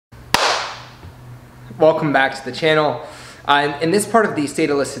Welcome back to the channel. In this part of the state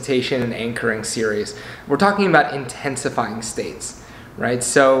elicitation and anchoring series, we're talking about intensifying states, right?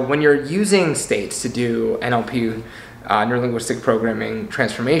 So when you're using states to do NLP, Neuro Linguistic Programming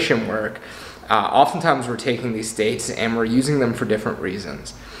transformation work, oftentimes we're taking these states and we're using them for different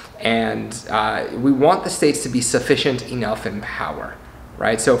reasons. And we want the states to be sufficient enough in power,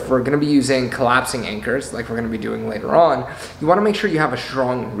 right? So if we're going to be using collapsing anchors, like we're going to be doing later on, you want to make sure you have a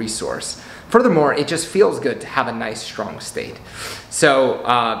strong resource. Furthermore, it just feels good to have a nice, strong state.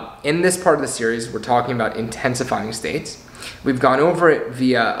 So in this part of the series, we're talking about intensifying states. We've gone over it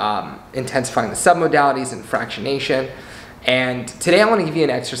via intensifying the submodalities and fractionation. And today I want to give you an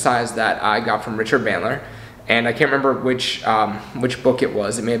exercise that I got from Richard Bandler. And I can't remember which book it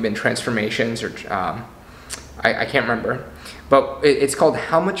was. It may have been Transformations or I can't remember. But it's called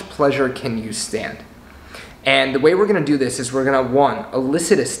How Much Pleasure Can You Stand? And the way we're going to do this is we're going to, one,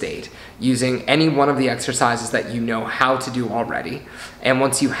 elicit a state using any one of the exercises that you know how to do already. And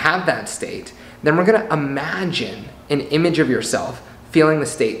once you have that state, then we're going to imagine an image of yourself feeling the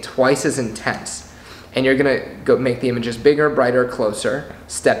state twice as intense. And you're going to go make the images bigger, brighter, closer,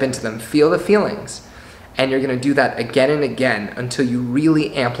 step into them, feel the feelings. And you're going to do that again and again until you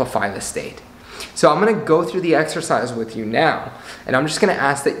really amplify the state. So I'm going to go through the exercise with you now, and I'm just going to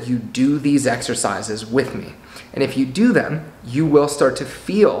ask that you do these exercises with me. And if you do them, you will start to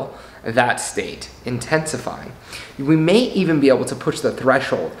feel that state intensifying. We may even be able to push the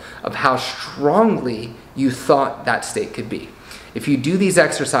threshold of how strongly you thought that state could be. If you do these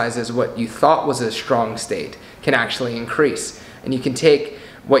exercises, what you thought was a strong state can actually increase. And you can take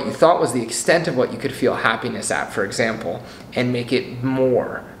what you thought was the extent of what you could feel happiness at, for example, and make it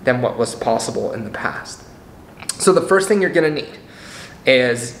more than what was possible in the past. So the first thing you're going to need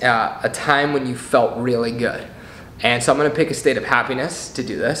is a time when you felt really good. And so I'm going to pick a state of happiness to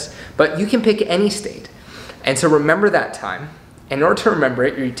do this, but you can pick any state. And so remember that time. In order to remember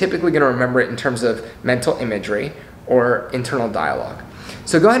it, you're typically going to remember it in terms of mental imagery or internal dialogue.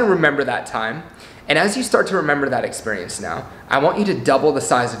 So go ahead and remember that time. And as you start to remember that experience now, I want you to double the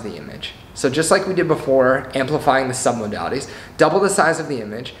size of the image. So just like we did before, amplifying the submodalities, double the size of the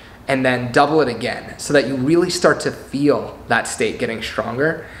image and then double it again so that you really start to feel that state getting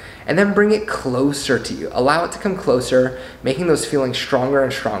stronger, and then bring it closer to you. Allow it to come closer, making those feelings stronger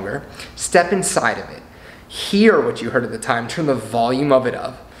and stronger. Step inside of it. Hear what you heard at the time. Turn the volume of it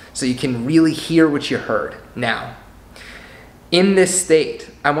up so you can really hear what you heard. Now, in this state,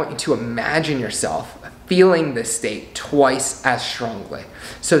 I want you to imagine yourself feeling this state twice as strongly.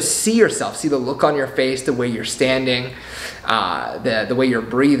 So see yourself, see the look on your face, the way you're standing, the way you're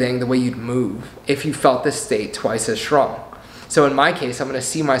breathing, the way you'd move if you felt this state twice as strong. So in my case, I'm going to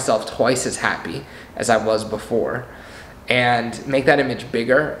see myself twice as happy as I was before and make that image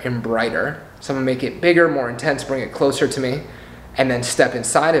bigger and brighter. So I'm going to make it bigger, more intense, bring it closer to me, and then step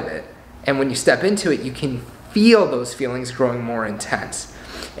inside of it. And when you step into it, you can feel those feelings growing more intense.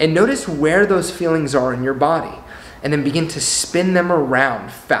 And notice where those feelings are in your body, and then begin to spin them around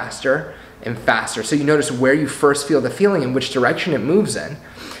faster and faster. So you notice where you first feel the feeling and which direction it moves in,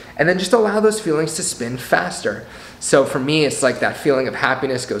 and then just allow those feelings to spin faster. So for me, it's like that feeling of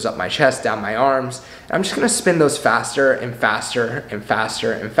happiness goes up my chest, down my arms. And I'm just going to spin those faster and faster and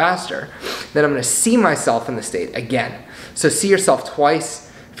faster and faster. Then I'm going to see myself in the state again. So see yourself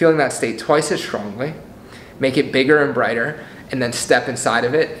twice, feeling that state twice as strongly. Make it bigger and brighter, and then step inside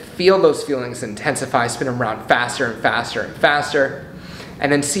of it. Feel those feelings intensify, spin them around faster and faster and faster.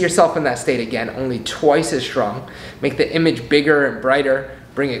 And then see yourself in that state again, only twice as strong. Make the image bigger and brighter,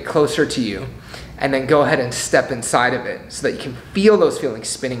 bring it closer to you, and then go ahead and step inside of it so that you can feel those feelings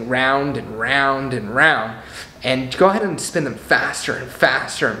spinning round and round and round. And go ahead and spin them faster and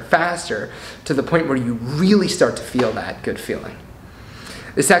faster and faster to the point where you really start to feel that good feeling.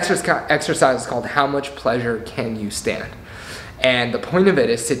 This exercise is called How Much Pleasure Can You Stand? And the point of it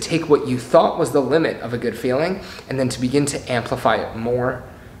is to take what you thought was the limit of a good feeling and then to begin to amplify it more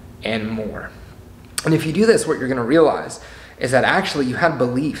and more. And if you do this, what you're going to realize is that actually you had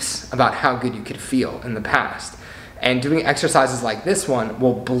beliefs about how good you could feel in the past. And doing exercises like this one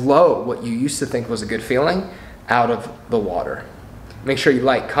will blow what you used to think was a good feeling out of the water. Make sure you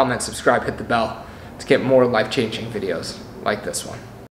like, comment, subscribe, hit the bell to get more life-changing videos like this one.